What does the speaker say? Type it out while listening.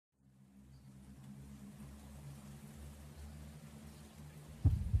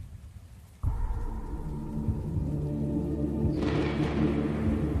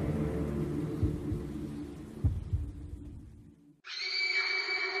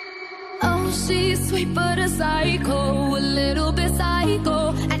she's sweet but a psycho, a little bit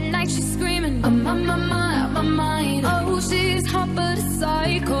psycho. At night she's screaming, I'm on my mind. Oh, she's hot but a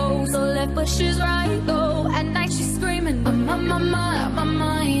psycho, so left but she's right though. At night she's screaming, I'm on my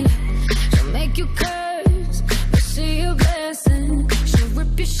mind. She'll make you curse, but she a blessing. She'll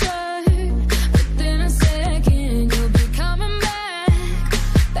rip your shirt within a second. You'll be coming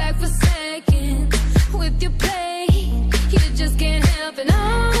back for seconds with your play. You just can't help it.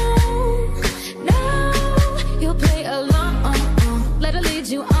 No, you'll play along. Let her lead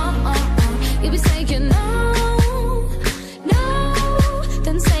you on. You'll be saying no,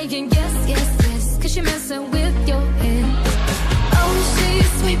 then saying yes, 'cause she's messing with your head. Oh, she's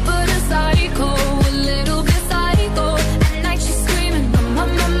sweet but a psycho, a little bit psycho. At night she's screaming, I'm on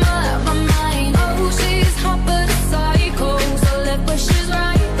my mind. Oh, she's hot but a psycho, so left but she's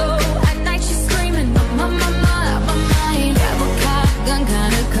right though. At night she's screaming, I'm on my mind. Grab a car, gun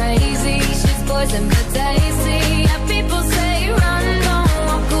kinda crazy. She's poison but tasty. Yeah, people say run, don't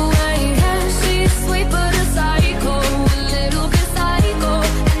walk away. Yeah, she's sweet but a psycho, a little bit psycho.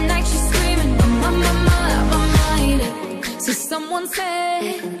 At night she's screaming, I'm on my mind. So someone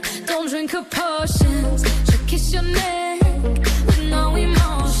said, don't drink her potions. She'll kiss your neck with no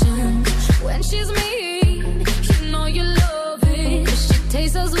emotion. When she's mean, you know you love it, 'cause she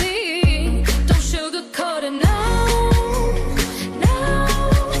tastes so sweet. Don't sugarcoat it, no,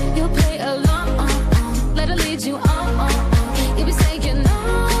 you'll play along. Let her lead you on. You'll be saying no,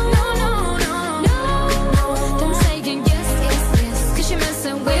 then saying yes, 'cause she's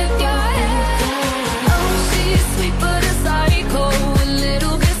messing with your head. Oh, she's sweet but a psycho, a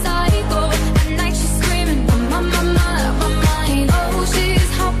little bit psycho. At night she's screaming, I'm on my mind. Oh, she's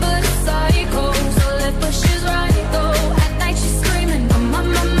hot but a psycho, so left but she's right though. At night she's screaming, I'm on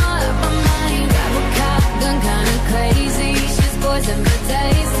my mind. Grab a car, gun kinda crazy. She's poison but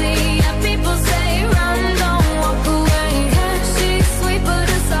tasty. Yeah, people say run, don't walk away. Yeah, she's sweet but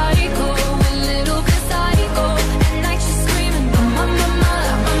a psycho, a little bit psycho. At night she's screaming, I'm on my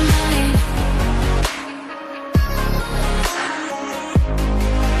mind.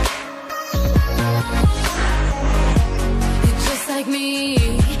 You're just like me,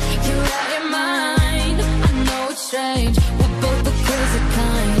 you're out your mind. I know it's strange, we're both the crazy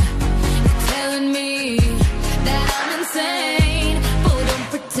kind. You're telling me that I'm insane, but don't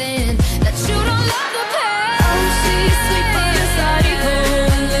pretend that you don't love the pain. Oh, she's sweet but a psycho,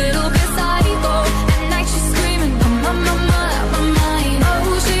 a little bit psycho. At night she's screaming, I'm on my mind.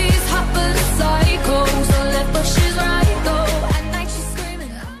 Oh, she's hot but a psycho, so left but she's right though. At night she's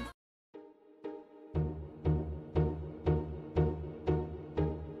screaming.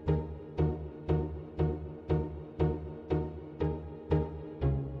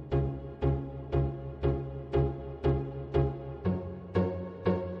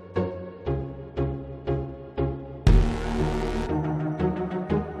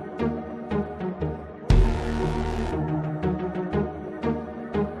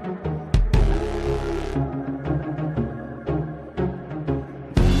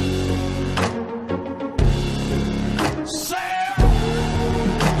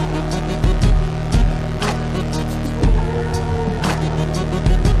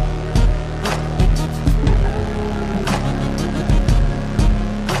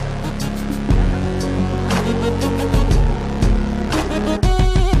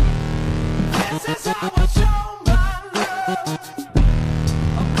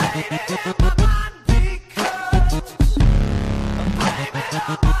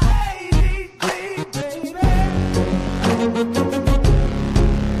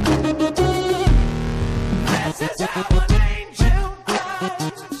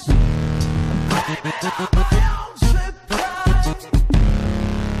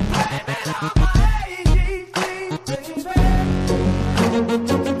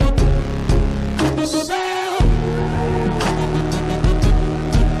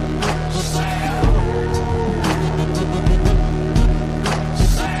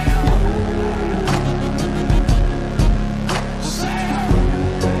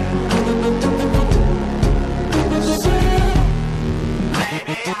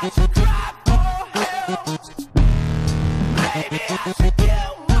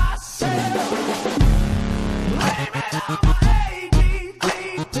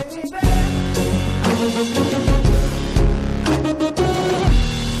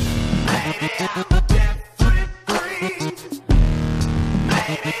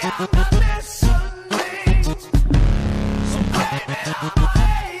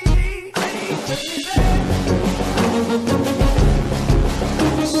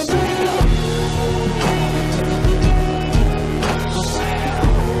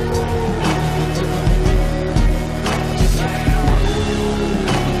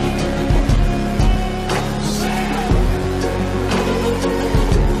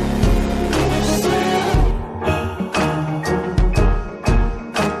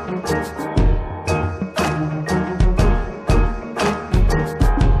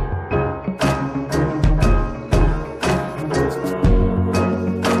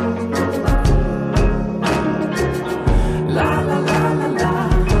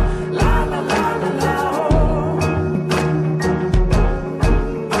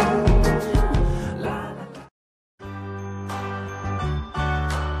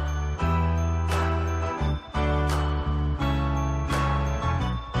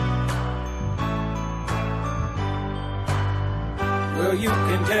 Well, you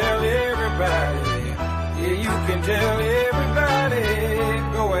can tell everybody. Yeah, you can tell everybody.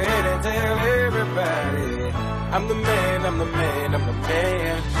 Go ahead and tell everybody. I'm the man, I'm the man, I'm the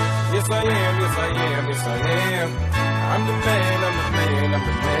man. Yes, I am, yes, I am, yes, I am. I'm the man, I'm the man, I'm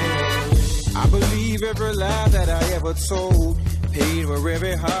the man. I believe every lie that I ever told. Paid for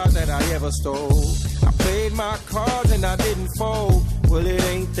every heart that I ever stole. I played my cards and I didn't fold. Well, it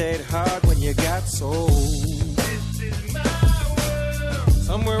ain't that hard when you got sold. This is my world.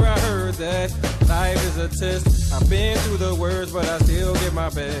 Somewhere I heard that life is a test. I've been through the worst, but I still give my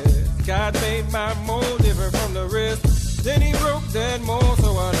best. God made my mold different from the rest. Then he broke that mold,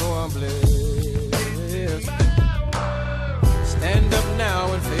 so I know I'm blessed. Stand up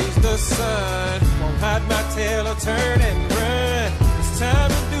now and face the sun. Won't hide my tail or turn and run. It's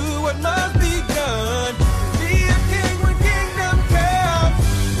time to do what must be done. Be a king when kingdom comes.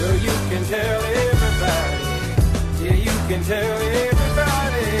 Well, you can tell everybody. Yeah, you can tell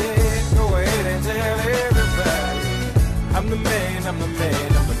everybody. Go ahead and tell everybody. I'm the man, I'm the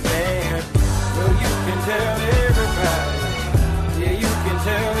man, I'm the man. Well, you can tell everybody. Yeah, you can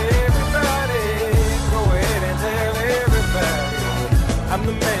tell everybody. Go ahead and tell everybody. I'm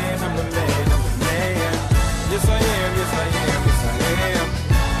the man, I'm the man, I'm the man. Yes, I am, yes, I am, yes, I am.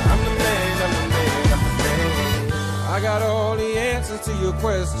 I'm the man, I'm the man, I'm the man. I got all the answers to your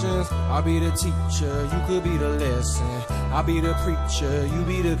questions. I'll be the teacher, you could be the lesson. I'll be the preacher, you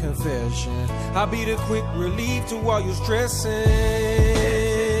be the confession. I'll be the quick relief to all your stressing.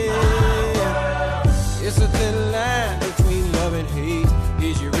 It's a thin line between love and hate.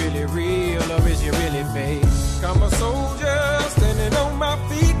 Is you really real or is you really fake? I'm a soldier